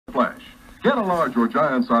Get a large or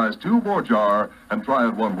giant size tube or jar and try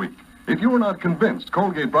it 1 week. If you're not convinced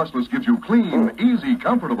Colgate Brushless gives you clean, easy,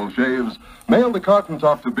 comfortable shaves, mail the carton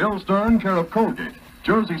top to Bill Stern, care of Colgate,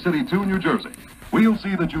 Jersey City 2, New Jersey. We'll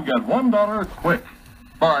see that you get $1 quick.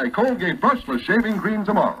 Buy Colgate Brushless Shaving Cream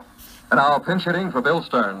tomorrow. And now, pinch hitting for Bill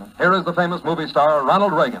Stern. Here is the famous movie star,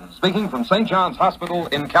 Ronald Reagan, speaking from St. John's Hospital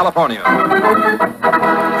in California.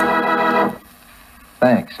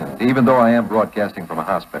 Thanks. And even though I am broadcasting from a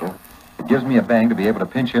hospital, it gives me a bang to be able to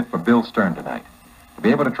pinch hit for Bill Stern tonight. To be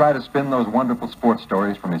able to try to spin those wonderful sports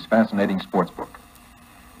stories from his fascinating sports book.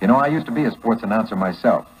 You know, I used to be a sports announcer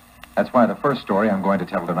myself. That's why the first story I'm going to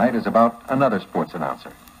tell tonight is about another sports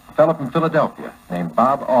announcer. A fellow from Philadelphia named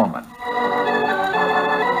Bob Allman.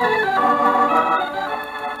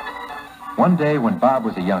 One day when Bob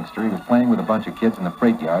was a youngster, he was playing with a bunch of kids in the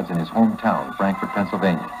freight yards in his hometown, Frankfort,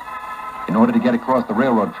 Pennsylvania. In order to get across the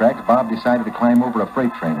railroad tracks, Bob decided to climb over a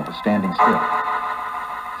freight train that was standing still.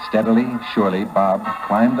 Steadily, surely, Bob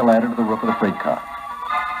climbed the ladder to the roof of the freight car.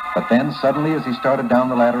 But then, suddenly, as he started down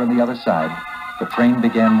the ladder on the other side, the train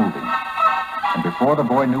began moving. And before the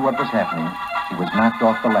boy knew what was happening, he was knocked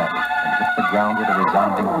off the ladder and hit the ground with a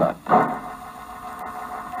resounding thud.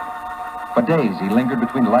 For days, he lingered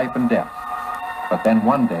between life and death. But then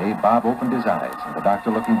one day, Bob opened his eyes, and the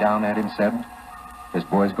doctor, looking down at him, said, "This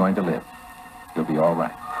boy's going to live. He'll be all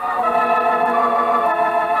right."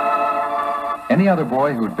 Any other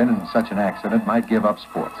boy who'd been in such an accident might give up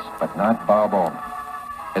sports, but not Bob Allman.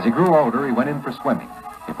 As he grew older, he went in for swimming,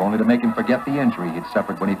 if only to make him forget the injury he'd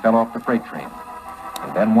suffered when he fell off the freight train.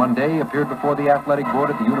 And then one day he appeared before the athletic board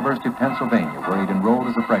at the University of Pennsylvania, where he'd enrolled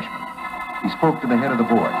as a freshman. He spoke to the head of the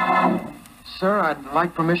board. Sir, I'd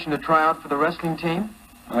like permission to try out for the wrestling team.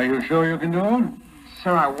 Are you sure you can do it?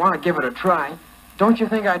 Sir, I want to give it a try. Don't you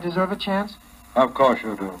think I deserve a chance? Of course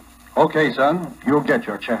you do. Okay, son, you'll get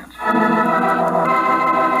your chance.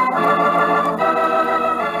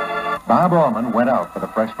 Bob Allman went out for the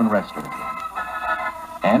freshman wrestling team.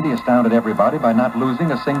 And he astounded everybody by not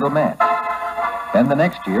losing a single match. Then the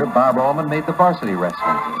next year, Bob Allman made the varsity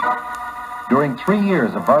wrestling team. During 3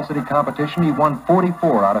 years of varsity competition, he won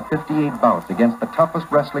 44 out of 58 bouts against the toughest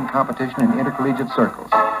wrestling competition in intercollegiate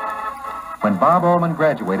circles. When Bob Allman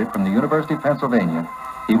graduated from the University of Pennsylvania,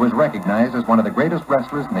 he was recognized as one of the greatest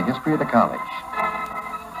wrestlers in the history of the college.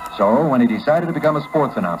 So, when he decided to become a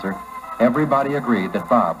sports announcer, everybody agreed that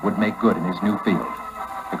Bob would make good in his new field,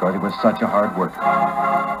 because he was such a hard worker.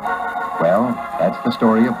 Well, that's the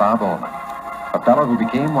story of Bob Allman, a fellow who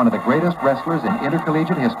became one of the greatest wrestlers in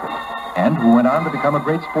intercollegiate history, and who went on to become a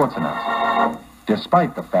great sports announcer,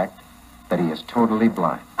 despite the fact that he is totally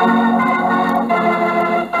blind.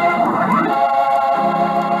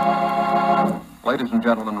 Ladies and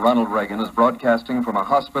gentlemen, Ronald Reagan is broadcasting from a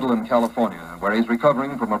hospital in California, where he's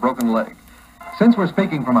recovering from a broken leg. Since we're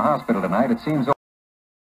speaking from a hospital tonight, it seems